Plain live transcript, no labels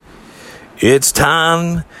It's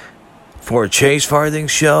time for Chase Farthing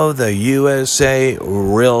Show, the USA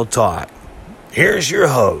Real Talk. Here's your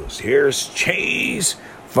host. Here's Chase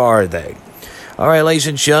Farthing. All right, ladies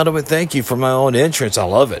and gentlemen, thank you for my own entrance. I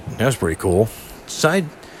love it. That was pretty cool. So I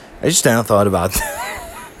just now thought about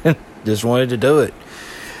that. Just wanted to do it.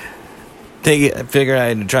 I figured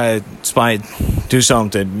I'd try to do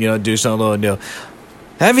something, do something a little new.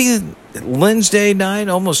 Having Wednesday night,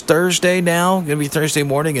 almost Thursday now. Going to be Thursday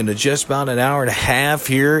morning in just about an hour and a half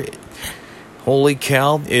here. Holy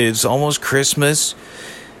cow, it's almost Christmas.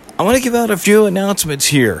 I want to give out a few announcements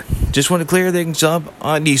here. Just want to clear things up.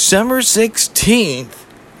 On December 16th,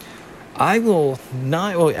 I will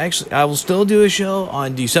still do a show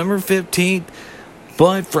on December 15th.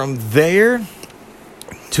 But from there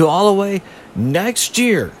to all the way next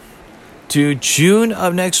year to June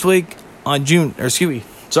of next week,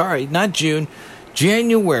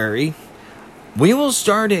 January, we will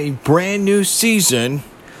start a brand new season.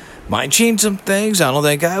 Might change some things. I don't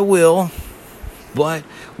think I will. But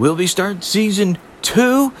we'll be starting season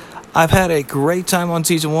 2. I've had a great time on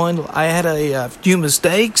season 1. I had a few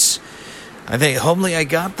mistakes. Hopefully I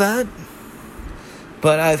got that.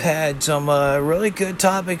 But I've had some really good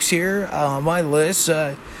topics here on my list.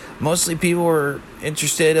 Mostly people were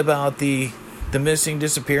interested about the missing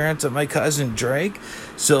disappearance of my cousin Drake.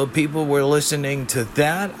 So people were listening to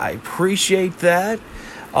that. I appreciate that.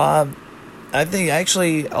 I think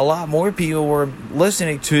actually a lot more people were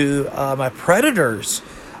listening to my predators.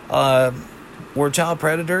 Where child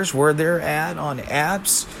predators, where they're at on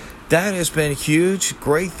apps. That has been huge.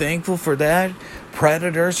 Great, thankful for that.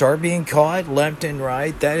 Predators are being caught left and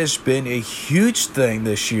right. That has been a huge thing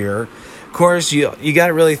this year. Of course, you got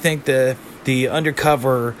to really think the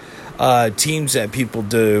undercover teams that people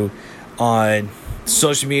do on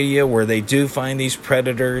social media where they do find these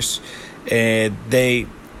predators and they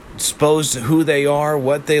expose who they are,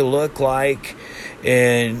 what they look like,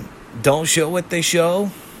 and don't show what they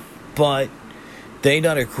show. But they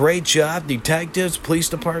done a great job. Detectives, police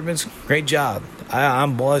departments, great job.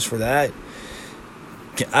 I'm blessed for that.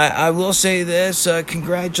 I will say this,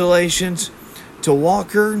 congratulations to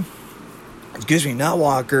Walker. Not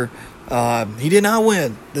Walker. He did not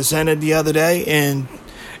win the Senate the other day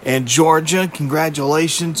in Georgia.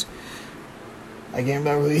 Congratulations. I can't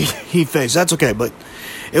remember who he faced. That's okay, but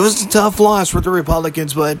it was a tough loss for the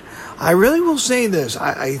Republicans. But I really will say this.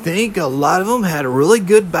 I think a lot of them had really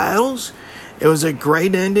good battles. It was a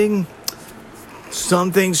great ending.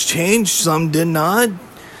 Some things changed, some did not.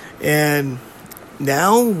 And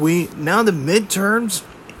now the midterms,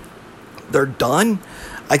 they're done.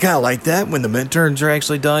 I kind of like that when the midterms are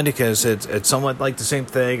actually done because it's somewhat like the same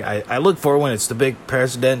thing. I look forward when it's the big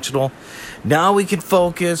presidential. Now we can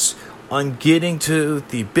focus on getting to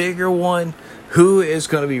the bigger one. Who is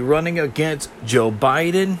going to be running against Joe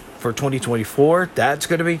Biden for 2024? That's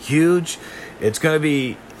going to be huge. It's going to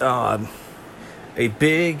be a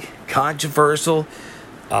big, controversial.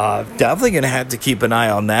 Definitely going to have to keep an eye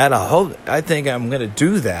on that. I think I'm going to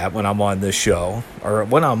do that when I'm on this show or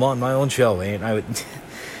when I'm on my own show.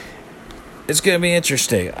 It's going to be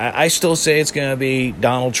interesting. I still say it's going to be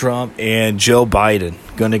Donald Trump and Joe Biden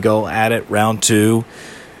going to go at it round 2.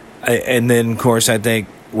 And then, of course, I think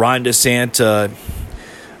Ron DeSantis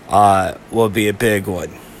will be a big one.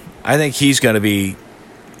 I think he's going to be,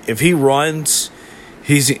 if he runs,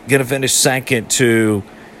 he's going to finish second to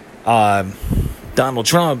Donald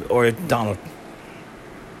Trump or Donald.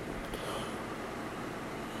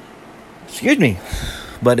 Excuse me.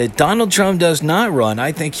 But if Donald Trump does not run,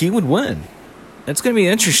 I think he would win. It's going to be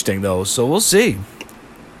interesting, though, so we'll see.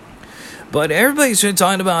 But everybody's been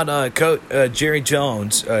talking about Jerry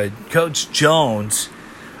Jones, Coach Jones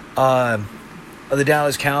of the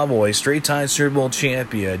Dallas Cowboys, 3-time Super Bowl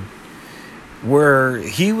champion, where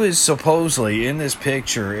he was supposedly in this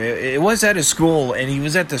picture. It was at his school, and he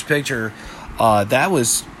was at this picture that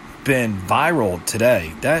was been viral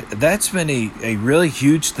today. That's been a really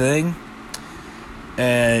huge thing,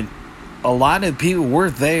 and a lot of people were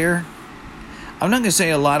there. I'm not going to say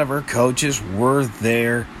a lot of our coaches were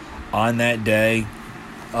there on that day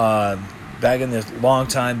back in this long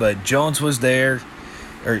time, but Jones was there,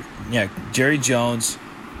 Jerry Jones,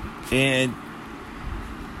 and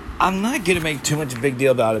I'm not going to make too much a big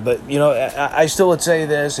deal about it, but I still would say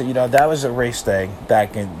this, that was a race thing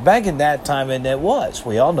back in that time, and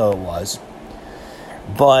we all know it was,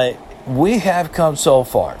 but we have come so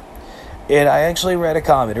far. And I actually read a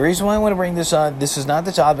comment. The reason why I want to bring this on, this is not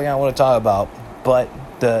the topic I want to talk about, but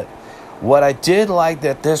what I did like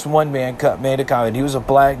that this one man made a comment. He was a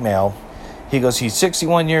black male. He goes, he's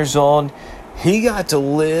 61 years old. He got to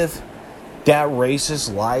live that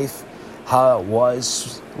racist life how it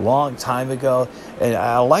was a long time ago. And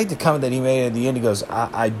I like the comment that he made at the end. He goes,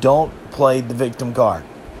 I don't play the victim card.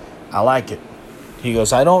 I like it. He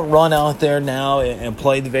goes, I don't run out there now and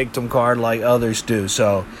play the victim card like others do.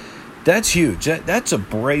 So that's huge. That's a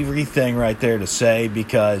bravery thing right there to say,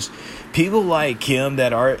 because people like him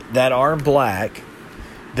that are black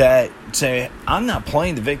that say, I'm not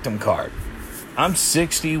playing the victim card. I'm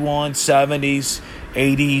 61, 70s,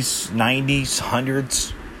 80s, 90s,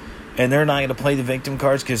 100s, and they're not going to play the victim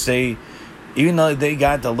cards because even though they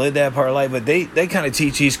got to live that part of life, but they kind of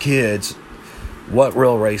teach these kids what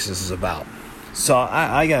real racism is about. So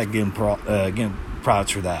I got to give him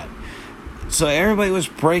props for that. So everybody was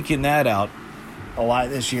breaking that out a lot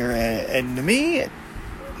this year. And to me,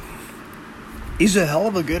 he's a hell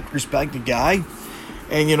of a good, respected guy.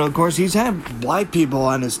 And, of course, he's had black people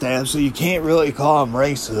on his staff, so you can't really call him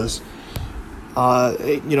racist.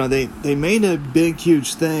 They made a big,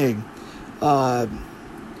 huge thing.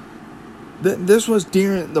 This was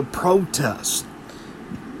during the protest.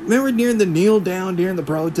 Remember during the kneel down, during the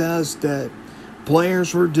protest that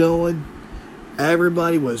players were doing?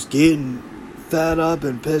 Everybody was getting fed up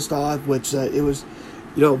and pissed off, which it was,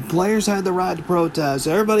 players had the right to protest.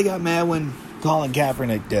 Everybody got mad when Colin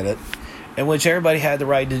Kaepernick did it, in which everybody had the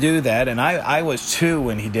right to do that. And I was too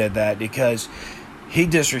when he did that, because he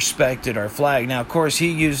disrespected our flag. Now, of course,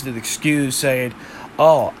 he used the excuse saying,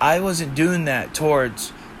 oh, I wasn't doing that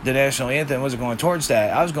towards the national anthem. I wasn't going towards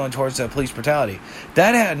that. I was going towards that police brutality.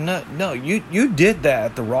 That had no, you did that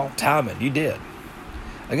at the wrong time, and you did.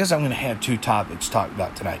 I guess I'm going to have two topics to talk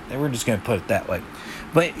about tonight, and we're just going to put it that way.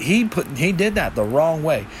 But he did that the wrong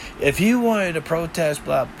way. If you wanted to protest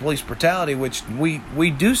about police brutality, which we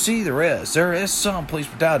do see there is some police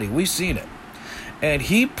brutality. We've seen it. And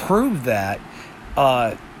he proved that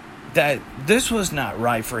this was not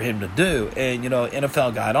right for him to do. And,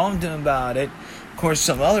 NFL got on to him about it. Of course,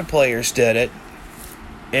 some other players did it.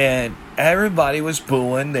 And everybody was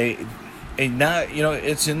booing.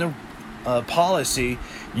 It's in the policy,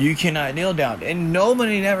 you cannot kneel down, and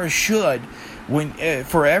nobody never should.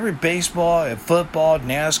 For every baseball and football,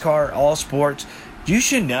 NASCAR, all sports, you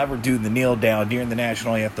should never do the kneel down during the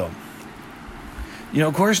national anthem.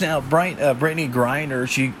 Of course, now Brittany Griner,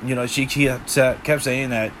 she kept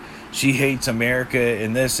saying that she hates America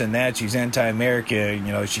and this and that. She's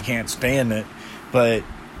anti-America. She can't stand it, but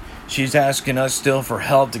she's asking us still for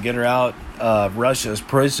help to get her out of Russia's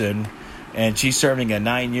prison. And she's serving a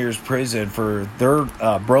 9 years prison for their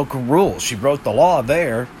broken rules. She broke the law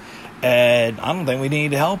there, and I don't think we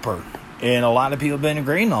need to help her. And a lot of people have been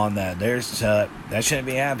agreeing on that. That shouldn't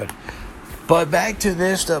be happening. But back to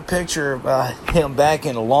this picture of him back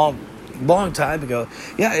in a long time ago.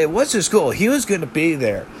 Yeah, it was his school. He was going to be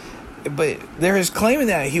there. But there is claiming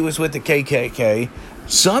that he was with the KKK.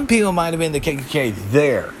 Some people might have been the KKK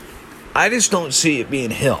there. I just don't see it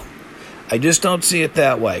being him. I just don't see it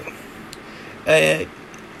that way.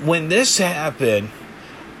 When this happened,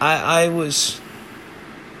 I was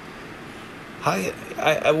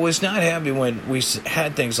not happy when we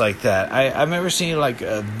had things like that. I remember seeing like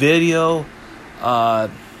a video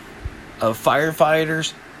of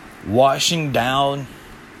firefighters washing down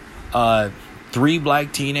 3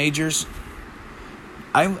 black teenagers.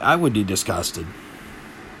 I would be disgusted.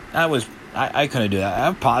 I couldn't do that.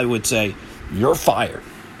 I probably would say, you're fired.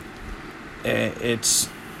 It's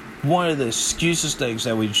one of the excusest things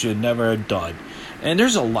that we should never have done. And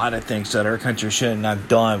there's a lot of things that our country should not have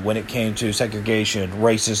done when it came to segregation,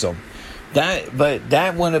 racism. But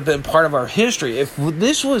that wouldn't have been part of our history. If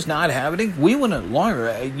this was not happening, we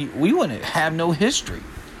wouldn't have no history.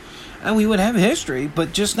 And we would have history,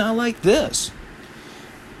 but just not like this.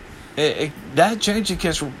 That changed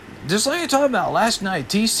because, just like I talked about last night,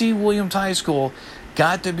 T.C. Williams High School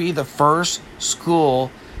got to be the first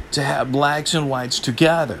school to have blacks and whites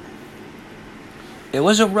together. It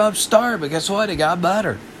was a rough start, but guess what? It got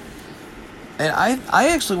better. And I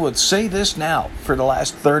actually would say this now for the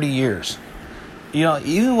last 30 years.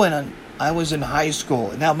 Even when I was in high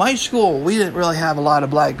school. Now, my school, we didn't really have a lot of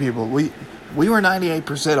black people. We were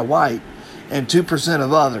 98% of white and 2%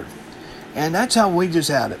 of other. And that's how we just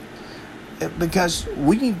had it. Because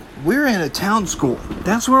we're in a town school.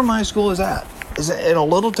 That's where my school is at. Is in a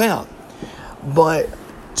little town. But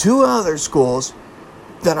 2 other schools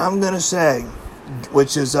that I'm going to say,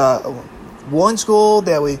 which is one school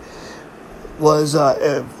that was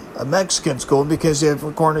a Mexican school, because if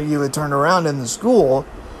a corner you would turn around in the school,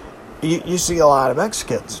 you see a lot of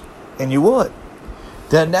Mexicans, and you would.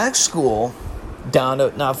 The next school,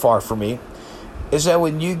 not far from me, is that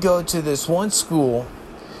when you go to this one school,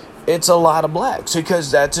 it's a lot of blacks,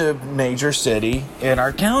 because that's a major city in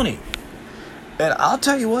our county. And I'll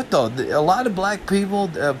tell you what, though, a lot of black people,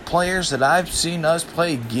 players that I've seen us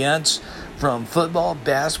play against, from football,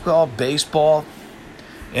 basketball, baseball,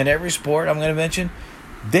 in every sport I'm going to mention,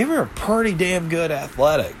 they were pretty damn good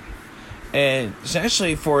athletic. And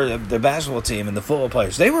essentially for the basketball team and the football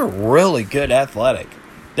players, they were really good athletic.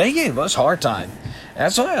 They gave us a hard time.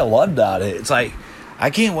 That's what I loved about it. It's like, I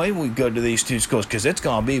can't wait when we go to these two schools, because it's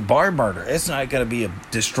going to be bar murder. It's not going to be a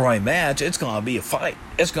destroy match. It's going to be a fight.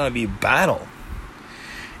 It's going to be a battle.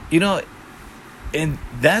 And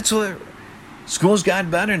that's what schools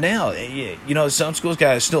got better now. Some schools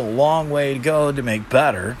got still a long way to go to make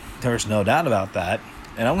better. There's no doubt about that.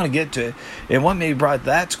 And I'm going to get to it. And what maybe brought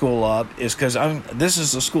that school up is because this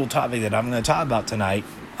is the school topic that I'm going to talk about tonight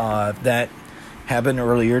that happened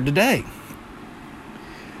earlier today.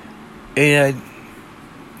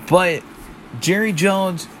 But Jerry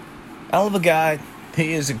Jones, hell of a guy.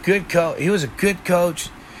 He is a good coach. He was a good coach.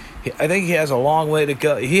 I think he has a long way to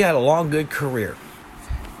go. He had a long, good career.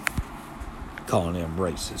 Calling him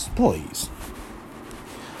racist, please.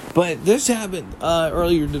 But this happened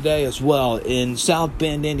earlier today as well in South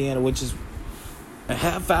Bend, Indiana, which is a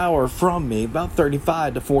half hour from me, about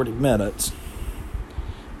 35 to 40 minutes.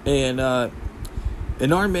 And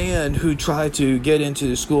an armed man who tried to get into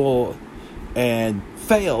the school and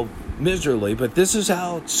failed miserably. But this is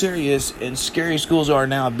how serious and scary schools are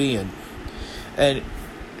now being. And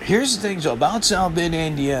here's the thing about South Bend,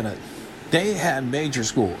 Indiana. They have major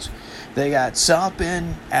schools. They got South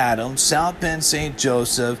Bend Adams, South Bend St.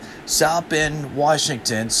 Joseph, South Bend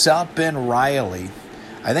Washington, South Bend Riley.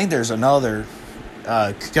 I think there's another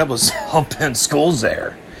couple of South Bend schools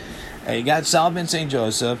there. And you got South Bend St.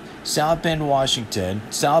 Joseph, South Bend Washington,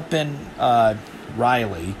 South Bend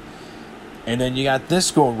Riley, and then you got this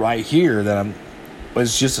school right here that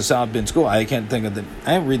was just a South Bend school. I can't think of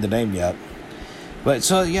I haven't read the name yet. But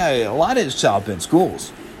so yeah, a lot of South Bend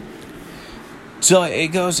schools. So it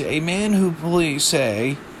goes, a man who police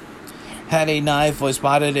say had a knife was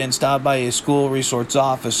spotted and stopped by a school resource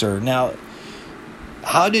officer. Now,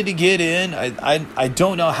 how did he get in? I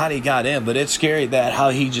don't know how he got in, but it's scary that how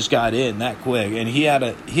he just got in that quick. And he had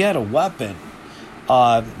a weapon.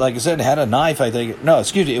 Like I said, it had a knife, I think. No,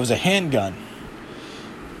 excuse me, it was a handgun.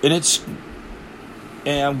 And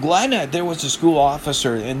I'm glad that there was a school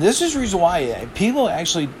officer. And this is the reason why people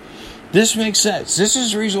actually, this makes sense. This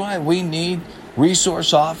is the reason why we need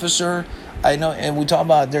resource officer. I know, and we talk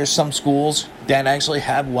about there's some schools that actually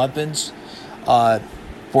have weapons.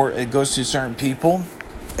 For it goes to certain people,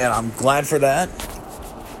 and I'm glad for that.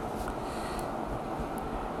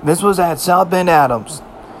 This was at South Bend Adams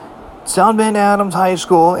High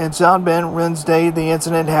School in South Bend Wednesday. The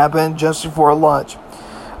incident happened just before lunch.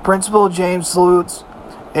 Principal James Salutes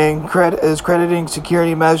is crediting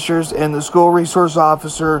security measures and the school resource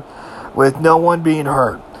officer with no one being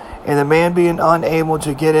hurt, and the man being unable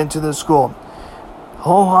to get into the school.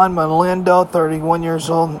 Johan Melindo, 31 years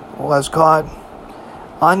old, was caught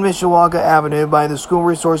on Mishawaka Avenue by the school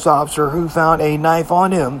resource officer who found a knife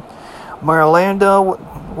on him. Melindo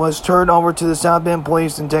was turned over to the South Bend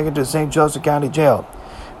police and taken to St. Joseph County Jail.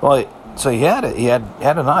 Well, so he had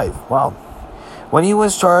a knife. Wow. When he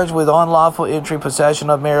was charged with unlawful entry,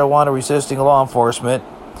 possession of marijuana, resisting law enforcement,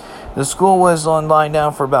 the school was on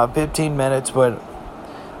lockdown for about 15 minutes, but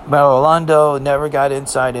Melindo never got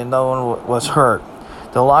inside and no one was hurt.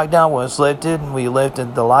 The lockdown was lifted. We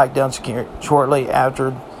lifted the lockdown shortly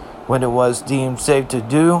after when it was deemed safe to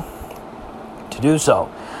do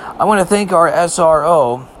so. I want to thank our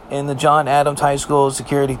SRO and the John Adams High School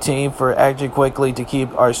security team for acting quickly to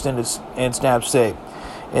keep our students and staff safe.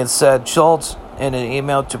 It said Schultz in an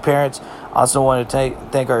email to parents. Also want to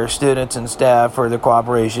thank our students and staff for their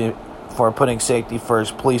cooperation for putting safety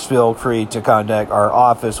first. Please feel free to contact our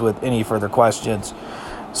office with any further questions.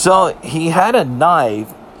 So he had a knife,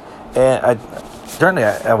 and I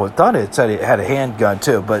thought it said he had a handgun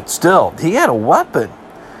too, but still, he had a weapon.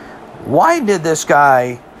 Why did this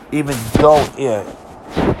guy even go in?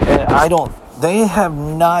 And they have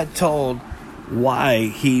not told why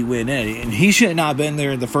he went in, and he should not have been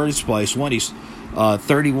there in the first place. When he's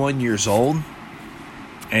 31 years old,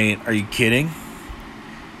 and are you kidding?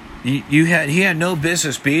 He had no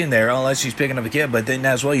business being there unless he's picking up a kid. But then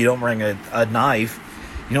as well, you don't bring a knife.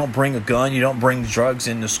 You don't bring a gun. You don't bring drugs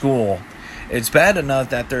into school. It's bad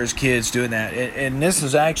enough that there's kids doing that. And this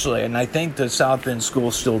is actually, and I think the South Bend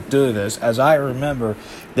schools still do this. As I remember,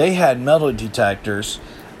 they had metal detectors.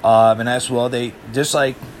 And as well, they, just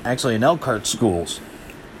like actually in Elkhart schools,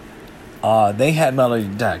 they had metal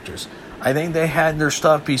detectors. I think they had their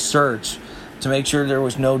stuff be searched to make sure there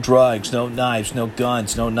was no drugs, no knives, no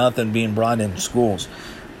guns, no nothing being brought into schools.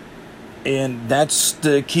 And that's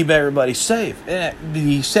to keep everybody safe. And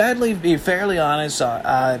be fairly honest,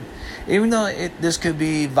 even though this could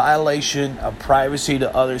be violation of privacy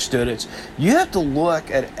to other students, you have to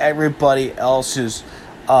look at everybody else's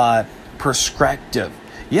perspective.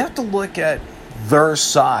 You have to look at their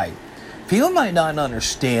side. People might not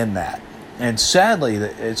understand that. And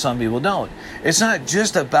sadly, some people don't. It's not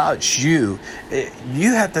just about you.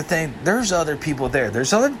 You have to think there's other people there.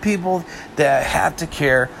 There's other people that have to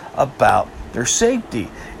care about their safety.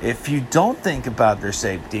 If you don't think about their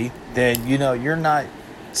safety, then you're not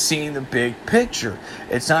seeing the big picture.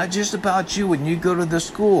 It's not just about you when you go to the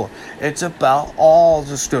school. It's about all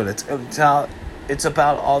the students. It's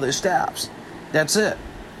about all the staffs. That's it.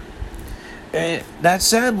 And that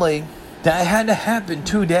had to happen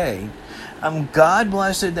today. I'm God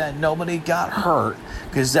blessed that nobody got hurt,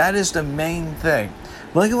 because that is the main thing.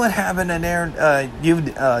 Look at what happened in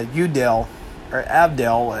Udell, or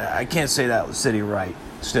Abdel, I can't say that city right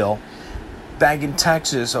still, back in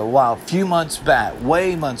Texas few months back,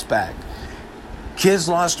 way months back. Kids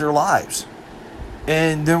lost their lives,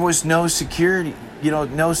 and there was no security,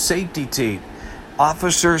 no safety team.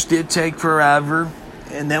 Officers did take forever,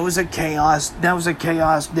 and that was a chaos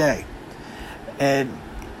day. And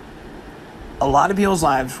a lot of people's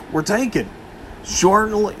lives were taken.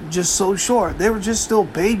 Just so short. They were just still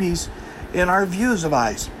babies in our views of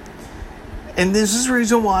eyes. And this is the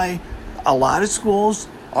reason why a lot of schools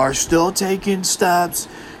are still taking steps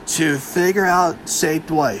to figure out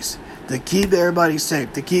safe ways to keep everybody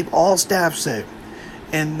safe, to keep all staff safe.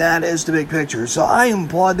 And that is the big picture. So I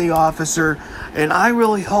applaud the officer, and I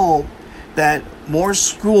really hope that more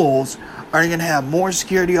schools are going to have more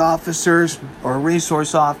security officers or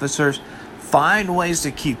resource officers. Find ways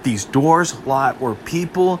to keep these doors locked where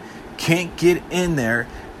people can't get in there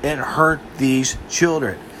and hurt these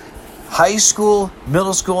children. High school,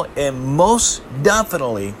 middle school, and most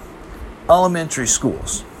definitely elementary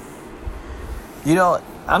schools.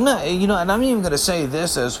 I'm not even going to say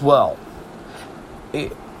this as well.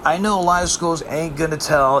 I know a lot of schools ain't going to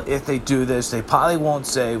tell if they do this. They probably won't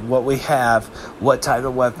say what we have, what type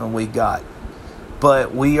of weapon we got.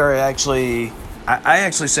 But we are I actually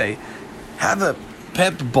say, have a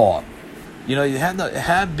pepper ball. You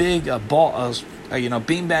have big balls,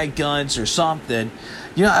 beanbag guns or something.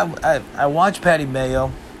 I watch Patty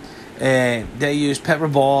Mayo, and they use pepper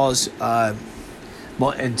balls and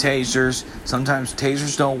tasers. Sometimes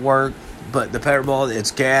tasers don't work, but the pepper ball, it's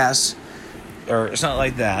gas or something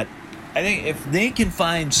like that. I think if they can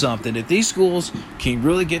find something, if these schools can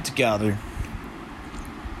really get together,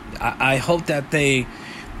 I hope that they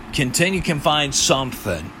can find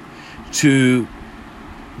something to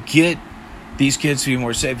get these kids to be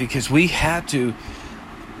more safe, because we have to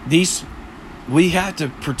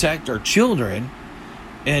protect our children.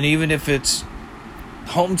 And even if it's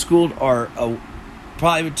homeschooled or a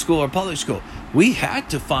private school or public school, we have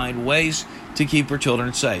to find ways to keep our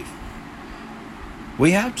children safe.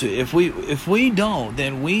 We have to. If we don't,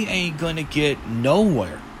 then we ain't going to get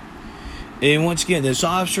nowhere. And once again, this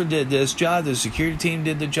officer did this job, the security team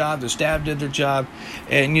did the job, the staff did their job.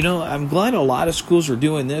 And, I'm glad a lot of schools are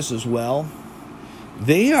doing this as well.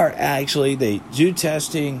 They do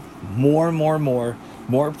testing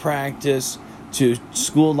more practice to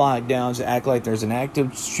school lockdowns, act like there's an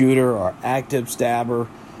active shooter or active stabber,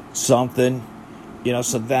 something,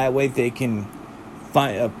 so that way they can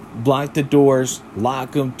block the doors,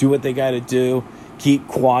 lock them, do what they got to do, keep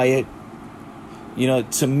quiet.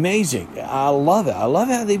 It's amazing. I love it. I love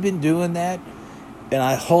how they've been doing that. And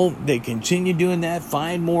I hope they continue doing that.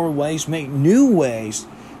 Find more ways, make new ways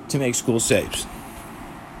to make schools safe.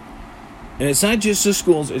 And it's not just the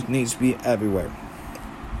schools. It needs to be everywhere.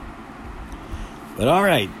 But all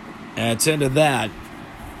right. That's the end of that.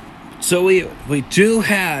 So we do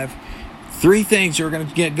have 3 things we're going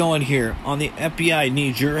to get going here on the FBI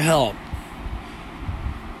Needs Your Help.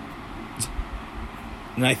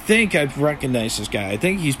 And I think I've recognized this guy. I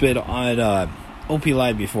think he's been on OP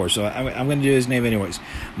Live before, so I'm going to do his name anyways.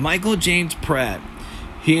 Michael James Pratt.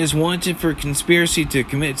 He is wanted for conspiracy to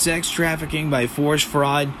commit sex trafficking by force,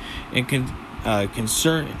 fraud, and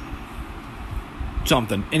concern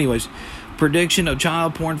something. Anyways, prediction of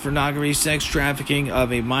child pornography, sex trafficking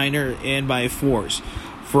of a minor, and by force,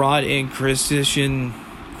 fraud, and Christian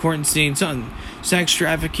quarantine, something. Sex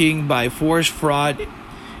trafficking by force, fraud,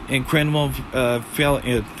 and criminal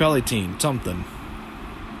felony, something.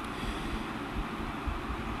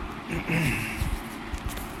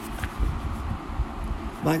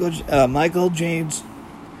 Michael James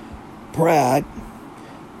Pratt.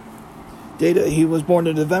 He was born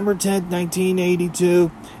on November 10th,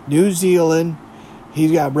 1982, New Zealand.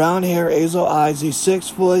 He's got brown hair, hazel eyes. He's 6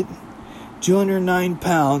 foot, 209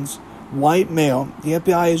 pounds, white male. The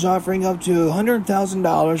FBI is offering up to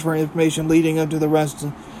 $100,000 for information leading up to the arrest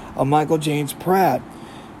of Michael James Pratt.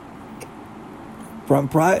 From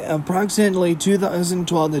approximately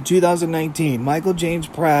 2012 to 2019, Michael James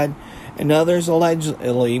Pratt and others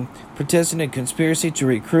allegedly participated in a conspiracy to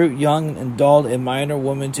recruit young, adult, and minor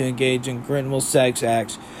women to engage in criminal sex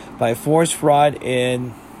acts by force, fraud,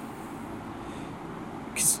 and...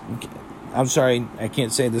 I'm sorry, I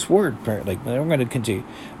can't say this word, apparently, but I'm going to continue.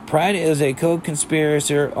 Pratt is a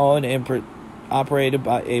co-conspirator owned and operated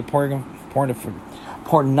by a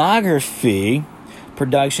pornography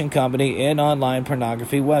production company and online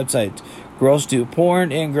pornography websites, Girls Do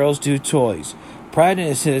Porn and Girls Do Toys. Pratt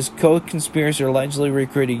and his co-conspirator allegedly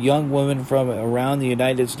recruited young women from around the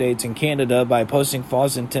United States and Canada by posting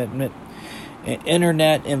false internet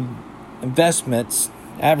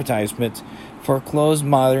advertisements for clothes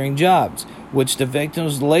mothering jobs, which the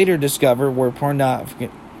victims later discovered were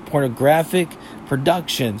pornographic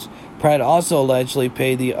productions. Pratt also allegedly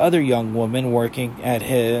paid the other young woman working at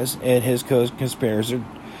his co-conspirator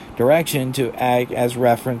direction to act as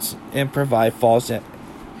reference and provide false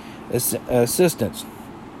assistance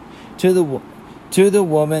to the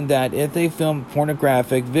woman that if they filmed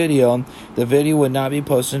pornographic video, the video would not be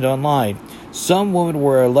posted online. Some women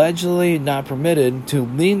were allegedly not permitted to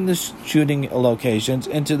leave the shooting locations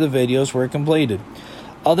until the videos were completed.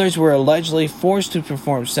 Others were allegedly forced to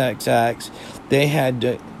perform sex acts they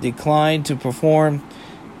had declined to perform,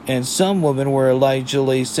 and some women were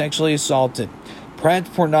allegedly sexually assaulted. Pratt's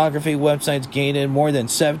pornography websites gained more than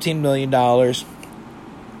 $17 million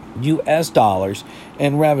US dollars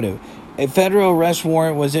in revenue. A federal arrest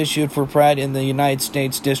warrant was issued for Pratt in the United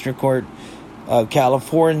States District Court of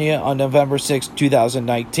California on November 6,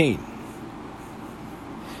 2019.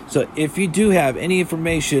 So if you do have any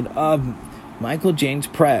information of Michael James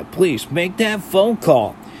Pratt, please make that phone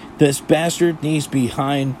call. This bastard needs to be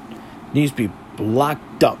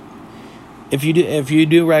locked up. If you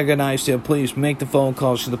do recognize him, please make the phone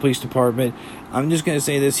calls to the police department. I'm just going to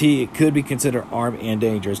say this: he could be considered armed and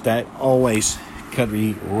dangerous. That always could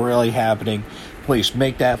be really happening. Please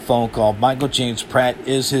make that phone call. Michael James Pratt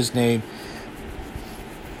is his name.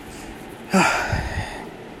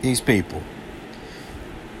 These people.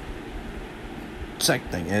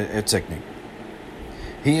 Sickening. It's sickening.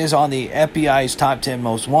 He is on the FBI's top 10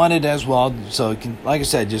 most wanted as well. So, like I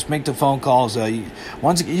said, just make the phone calls.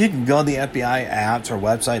 Once again, you can go to the FBI apps or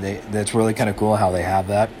website. That's really kind of cool how they have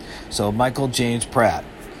that. So, Michael James Pratt.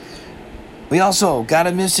 We also got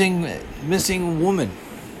a missing woman.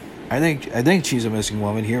 I think she's a missing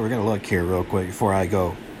woman here. We're gonna look here real quick before I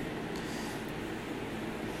go.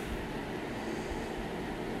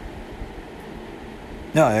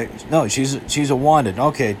 No, she's a wanted.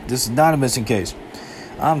 Okay, this is not a missing case.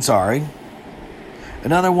 I'm sorry.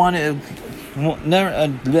 Another one.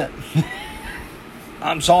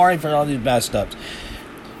 I'm sorry for all these messed ups.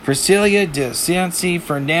 Priscilla de Cienci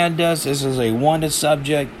Fernandez. This is a wanted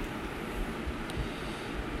subject.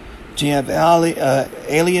 She have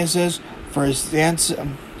aliases for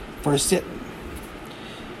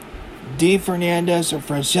D. Fernandez or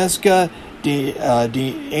Francesca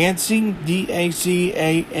Dancing, Dacanay.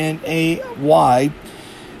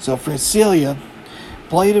 So Francilia,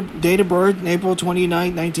 date of birth April 29,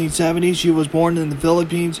 1970. She was born in the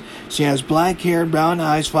Philippines. She has black hair, brown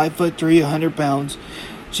eyes, 5'3", 100 pounds.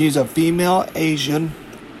 She's a female Asian,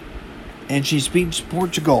 and she speaks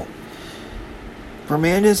Portugal.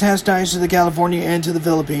 Fernandez has ties to the California and to the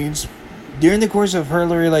Philippines. During the course of her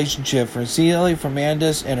relationship, Francila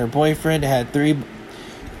Fernandez and her boyfriend had three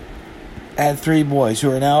boys who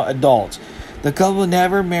are now adults. The couple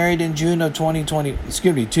never married in June of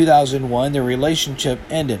 2001. Their relationship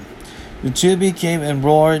ended. The two became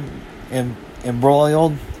embroiled in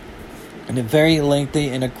a very lengthy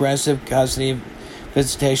and aggressive custody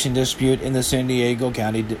visitation dispute in the San Diego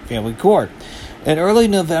County Family Court. In early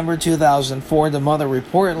November 2004, the mother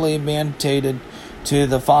reportedly mandated to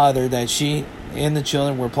the father that she and the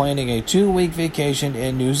children were planning a 2-week vacation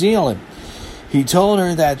in New Zealand. He told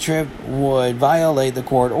her that trip would violate the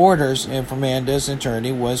court orders, and Fernandez's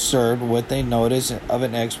attorney was served with a notice of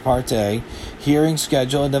an ex parte hearing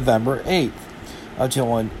scheduled November 8th of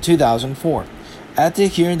 2004. At the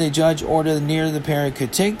hearing, the judge ordered neither the parent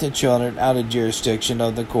could take the children out of jurisdiction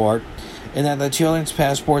of the court, and that the children's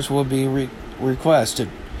passports would be requested.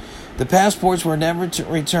 The passports were never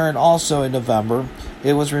returned. Also in November,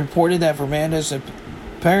 it was reported that Fernandez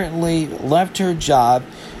apparently left her job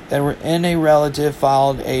and a relative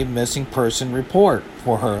filed a missing person report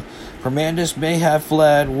for her. Fernandez may have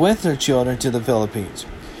fled with their children to the Philippines.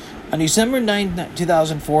 On December 9,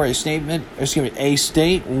 2004, a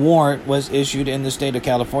state warrant was issued in the state of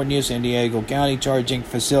California, San Diego County, charging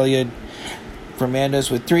Faciliad Fernandez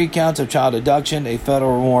with 3 counts of child abduction. A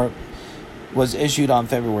federal warrant was issued on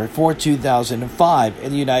February 4, 2005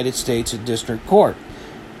 in the United States District Court.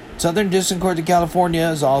 Southern District Court of California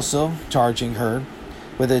is also charging her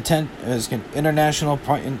with international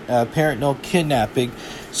parental kidnapping.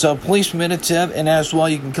 So police primitive, and as well,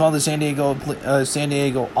 you can call the San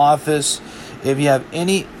Diego office if you have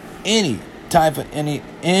any type of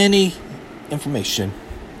any information.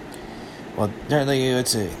 Well, there you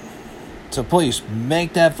go. So please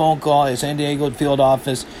make that phone call at San Diego field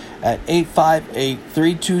office at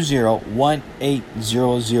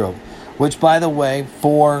 858-320-1800. Which, by the way,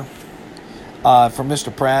 for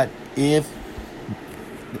Mr. Pratt,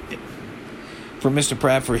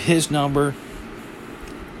 for his number,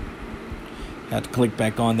 I have to click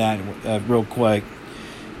back on that real quick.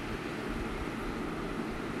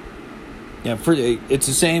 Yeah, it's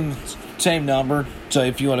the same number. So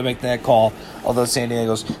if you want to make that call, although San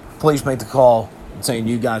Diego's, please make the call saying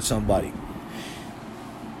you got somebody.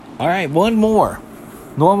 All right, one more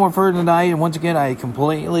for tonight. And once again,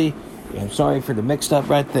 I'm sorry for the mixed up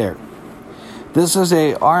right there. This is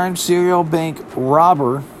a armed serial bank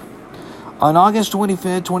robber on August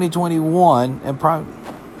 25th, 2021, at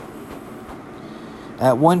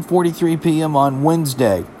 1:43 p.m. on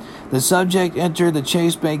Wednesday. The subject entered the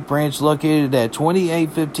Chase Bank branch located at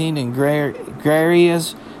 2815 in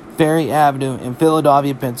Grarius Ferry Avenue in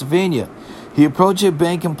Philadelphia, Pennsylvania. He approached a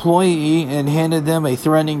bank employee and handed them a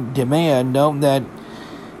threatening demand note that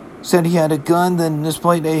said he had a gun, then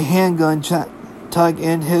displayed a handgun tucked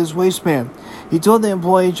in his waistband. He told the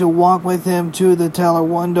employee to walk with him to the teller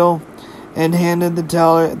window and handed the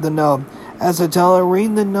teller the note. As the teller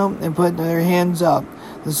read the note and put their hands up,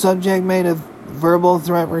 the subject made a verbal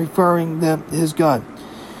threat referring to his gun.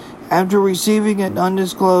 After receiving an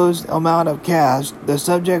undisclosed amount of cash, the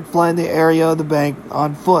subject fled the area of the bank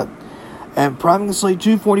on foot. At approximately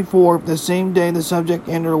 2:44 the same day, the subject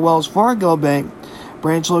entered a Wells Fargo Bank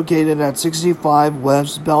branch located at 65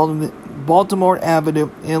 West Baltimore Avenue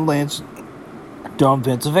in Lansdowne,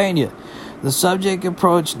 Pennsylvania. The subject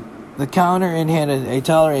approached the counter and handed a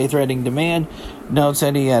teller a threatening demand note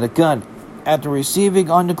said he had a gun. After receiving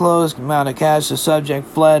undisclosed amount of cash, the subject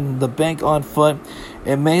fled the bank on foot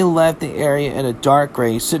and may left the area in a dark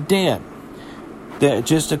gray sedan.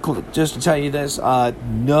 Just to tell you this,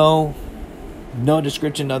 no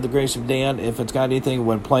description of the gray sedan. If it's got anything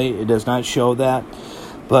when plate, it does not show that.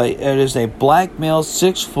 But it is a black male,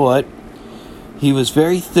 6 foot. He was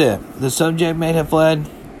very thin. The subject may have fled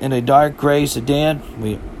in a dark gray sedan.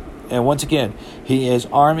 And once again, he is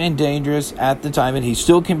armed and dangerous at the time, and he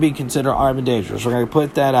still can be considered armed and dangerous. We're going to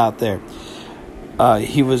put that out there.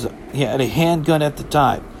 He had a handgun at the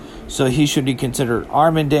time, so he should be considered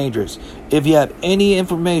armed and dangerous. If you have any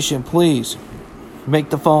information, please make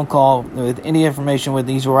the phone call with any information with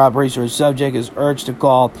these robberies, or subject is urged to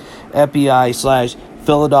call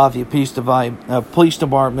FBI/Philadelphia Police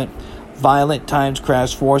Department Violent Times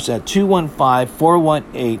Crash Force at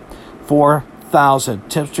 215-418-4000.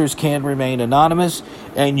 Tipsters can remain anonymous,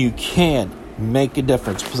 and you can make a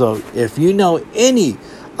difference. So if you know any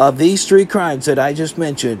of these 3 crimes that I just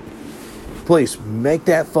mentioned, please make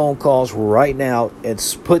that phone calls right now and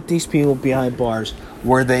put these people behind bars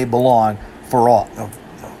where they belong for all.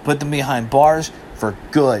 Put them behind bars for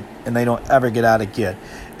good, and they don't ever get out again.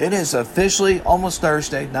 It is officially almost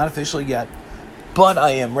Thursday, not officially yet, but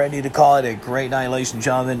I am ready to call it a great night, ladies and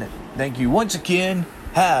gentlemen. Thank you once again.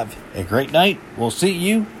 Have a great night. We'll see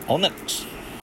you on next.